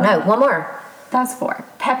 5. No, one more. That's 4.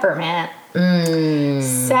 Peppermint. So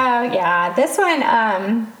yeah, this one,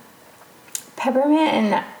 peppermint,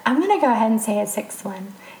 and I'm gonna go ahead and say a 6th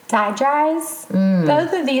one. Di-Dries.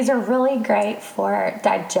 Both of these are really great for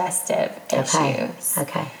digestive issues.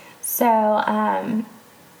 Okay. So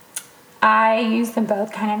I use them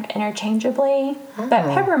both kind of interchangeably, but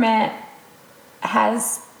peppermint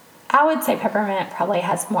I would say peppermint probably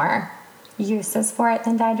has more uses for it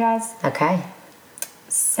than Di-Dries. Okay.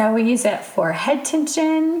 So we use it for head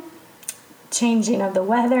tension, changing of the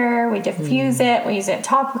weather. We diffuse it. We use it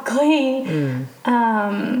topically.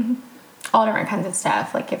 All different kinds of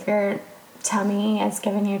stuff. Like if your tummy is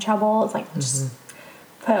giving you trouble, it's like just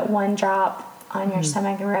put 1 drop on your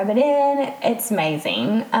stomach and rub it in. It's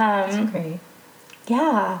amazing. That's great.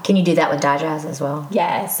 Yeah. Can you do that with Di-Dries as well?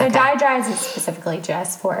 Yes. So Di-Dries is specifically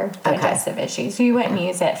just for digestive issues. So you wouldn't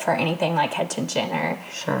use it for anything like head tension or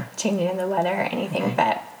changing in the weather or anything.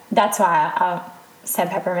 But that's why I said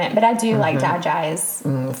peppermint. But I do like Di-Dries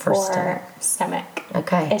for stomach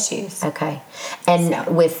issues. Okay.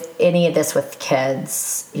 And with any of this with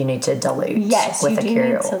kids, you need to dilute. Yes, with you a do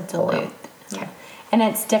carrier need to dilute. oil. Okay. And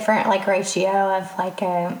it's different, like ratio of like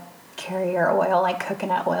a carrier oil, like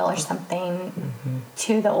coconut oil or something,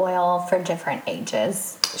 to the oil for different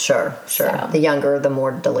ages. Sure. So. The younger, the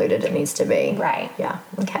more diluted it needs to be. Right. Yeah.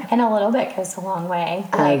 Okay. And a little bit goes a long way.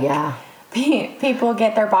 Oh, yeah. People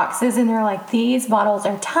get their boxes and they're like, these bottles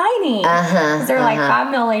are tiny. Because they're like 5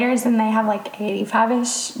 milliliters and they have like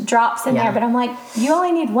 85-ish drops in there. But I'm like, you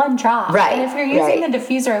only need 1 drop. Right. And if you're using the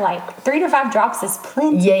diffuser, like 3 to 5 drops is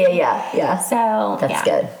plenty. Yeah. So that's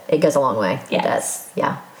good. It goes a long way. Yes. It does.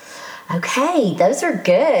 Yeah. Okay. Those are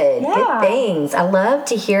good. Yeah. Good things. I love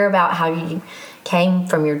to hear about how you came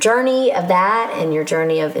from your journey of that and your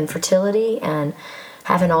journey of infertility and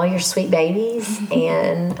having all your sweet babies.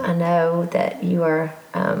 And I know that you are,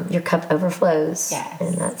 your cup overflows. Yes.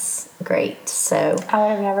 And that's great. So I would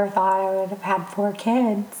have never thought I would have had 4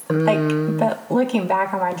 kids. But looking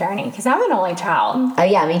back on my journey, because I'm an only child. Oh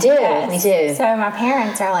yeah, me too. Yes. Me too. So my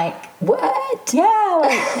parents are like, what? yeah,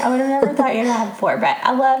 like I would have never thought you'd have 4. But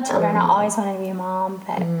I love children. I always wanted to be a mom,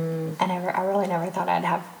 but I really never thought I'd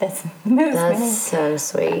have this many. That's so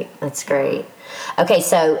sweet. That's great. Okay,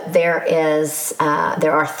 so there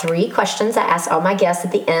are 3 questions I ask all my guests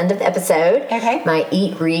at the end of the episode. Okay. My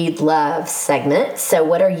Eat, Read, Love segment. So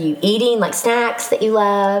what are you eating, like snacks that you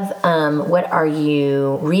love? What are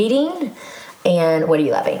you reading? And what are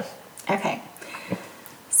you loving? Okay.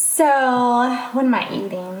 So what am I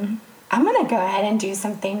eating? I'm going to go ahead and do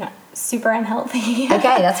something super unhealthy. Okay,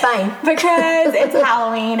 that's fine. Because it's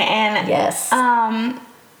Halloween and... Yes.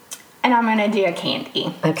 And I'm going to do a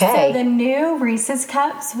candy. Okay. So the new Reese's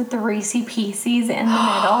Cups with the Reese Pieces in the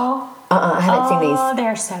middle. I haven't seen these. Oh,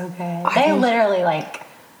 they're so good. They literally, like,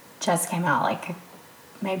 just came out, like,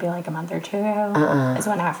 maybe like a month or 2 ago. Is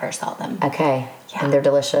when I first saw them. Okay. Yeah. And they're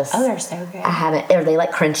delicious. Oh, they're so good. I haven't. Are they,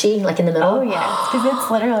 like, crunchy, like in the middle? Oh, yes. Because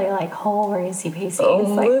it's literally, like, whole Reese Pieces. Oh,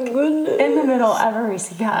 like, my goodness. in the middle of a Reese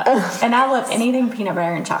Cup. And I love anything peanut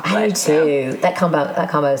butter and chocolate. I do too. That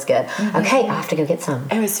combo is good. Okay, I'll have to go get some.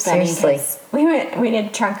 It was funny. Seriously. We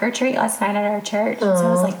did trunk or treat last night at our church. So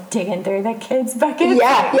I was like digging through the kids' buckets.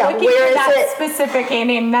 Yeah. Looking Where for is that it? specific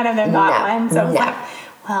candy, and none of them got one. So I was like,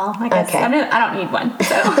 well, I guess I don't need one.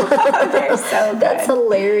 So they're so good. That's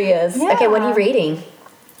hilarious. Yeah. Okay, what are you reading?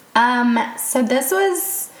 So this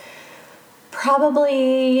was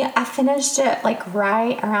probably, I finished it like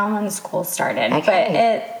right around when school started.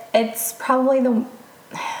 Okay. But it's probably the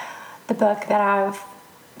book that I've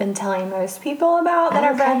been telling most people about that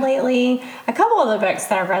I've read lately. A couple of the books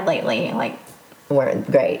that I've read lately, like, weren't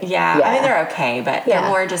great. yeah. I mean, they're okay, but they're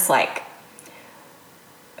more just like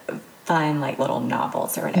fun, like little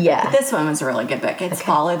novels or whatever. Yeah. But this one was a really good book. It's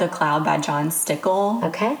Follow the Cloud by John Stickle.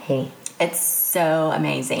 Okay. It's so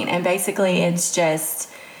amazing. And basically it's just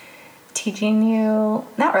teaching you,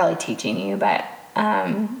 not really teaching you, but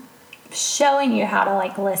showing you how to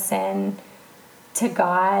like listen to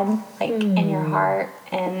God, like in your heart,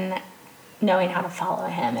 and knowing how to follow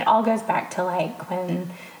him. It all goes back to like when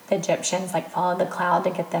the Egyptians like followed the cloud to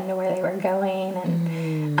get them to where they were going.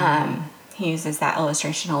 And he uses that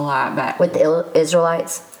illustration a lot. But with the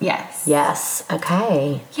Israelites? Yes.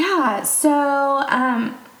 Okay. Yeah. So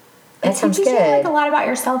it sounds teaches you good. like a lot about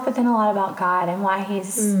yourself, but then a lot about God and why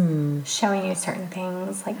he's showing you certain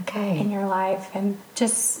things like in your life, and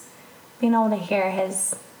just being able to hear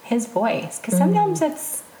his voice, because sometimes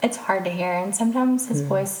it's hard to hear, and sometimes his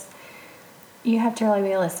voice you have to really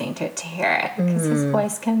be listening to it to hear it, because his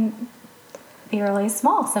voice can be really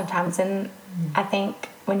small sometimes. And I think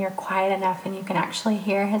when you're quiet enough and you can actually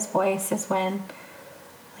hear his voice is when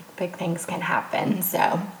like big things can happen.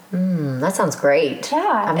 So that sounds great.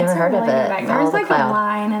 yeah, I've never heard of it. There's like a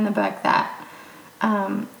line in the book that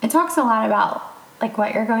it talks a lot about like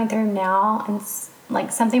what you're going through now, and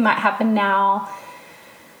like something might happen now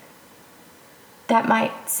that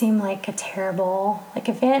might seem like a terrible like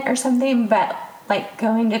event or something, but like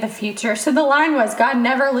going to the future. So the line was, God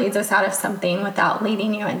never leads us out of something without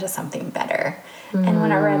leading you into something better. And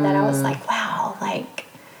when I read that, I was like, wow, like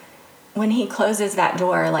when he closes that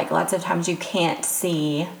door, like lots of times you can't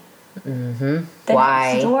see the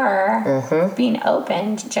next door being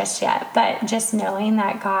opened just yet, but just knowing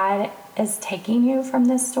that God is taking you from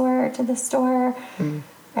this door to this door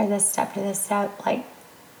or this step to this step, like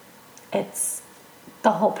it's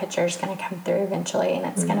the whole picture is going to come through eventually, and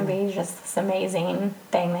it's going to be just this amazing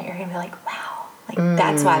thing that you're going to be like, wow, like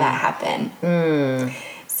that's why that happened.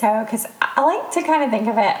 So, because I like to kind of think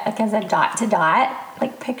of it like as a dot to dot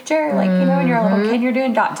like picture, like you know when you're a little kid, you're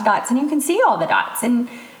doing dot to dots, and you can see all the dots and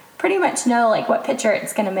pretty much know like what picture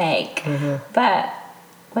it's going to make. But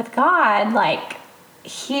with God, like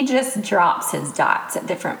he just drops his dots at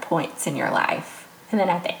different points in your life, and then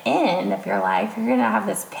at the end of your life, you're going to have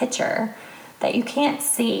this picture that you can't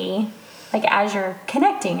see, like as you're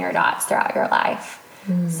connecting your dots throughout your life.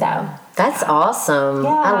 So that's awesome. Yeah.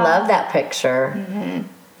 I love that picture.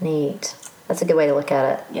 Neat. That's a good way to look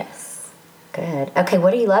at it. Yes. Good. Okay,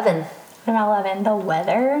 what are you loving? What am I loving? The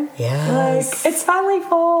weather. Yes. Like, it's finally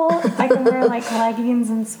fall. I can wear like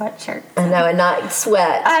leggings and sweatshirts. I know, and not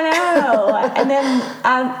sweat. I know. And then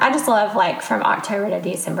I just love like from October to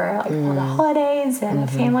December, like all the holidays and the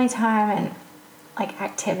family time and like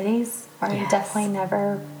activities. Are definitely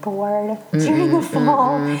never bored during the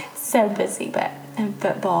fall. It's so busy, and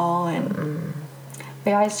football and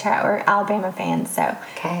we always try. We're Alabama fans, so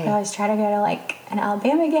we always try to go to like an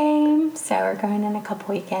Alabama game. So we're going in a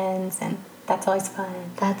couple weekends, and that's always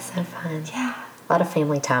fun. That's so fun. Yeah, a lot of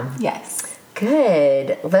family time. Yes.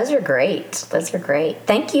 Good. Well, those are great.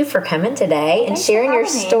 Thank you for coming today and sharing your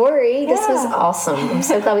story. This was awesome. I'm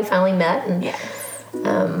so glad we finally met. And,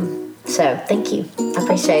 so thank you. I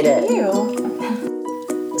appreciate it. Thank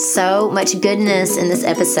you. So much goodness in this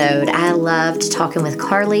episode. I loved talking with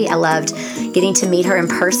Carly. I loved getting to meet her in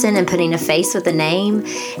person and putting a face with a name.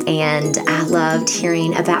 And I loved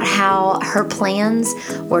hearing about how her plans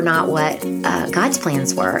were not what God's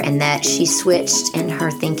plans were, and that she switched in her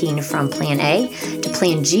thinking from plan A to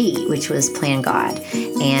plan G, which was plan God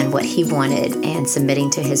and what he wanted, and submitting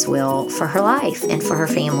to his will for her life and for her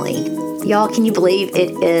family. Y'all, can you believe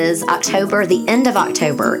it is October, the end of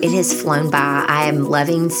October? It has flown by. I am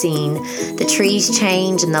loving seeing the trees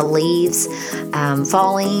change and the leaves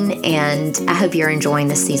falling, and I hope you're enjoying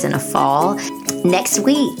this season of fall. Next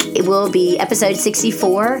week, it will be episode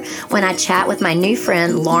 64 when I chat with my new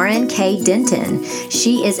friend, Lauren K. Denton.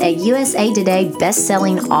 She is a USA Today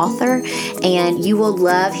best-selling author, and you will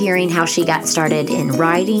love hearing how she got started in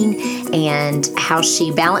writing and how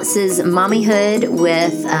she balances mommyhood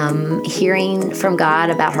with hearing from God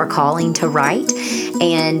about her calling to write.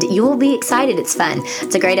 And you will be excited. It's fun.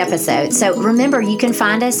 It's a great episode. So remember, you can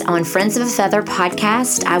find us on Friends of a Feather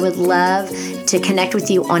podcast. I would love to connect with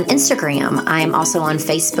you on Instagram. I am also on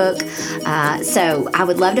Facebook. So I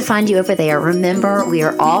would love to find you over there. Remember, we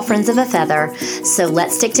are all Friends of a Feather. So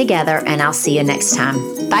let's stick together, and I'll see you next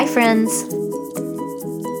time. Bye, friends.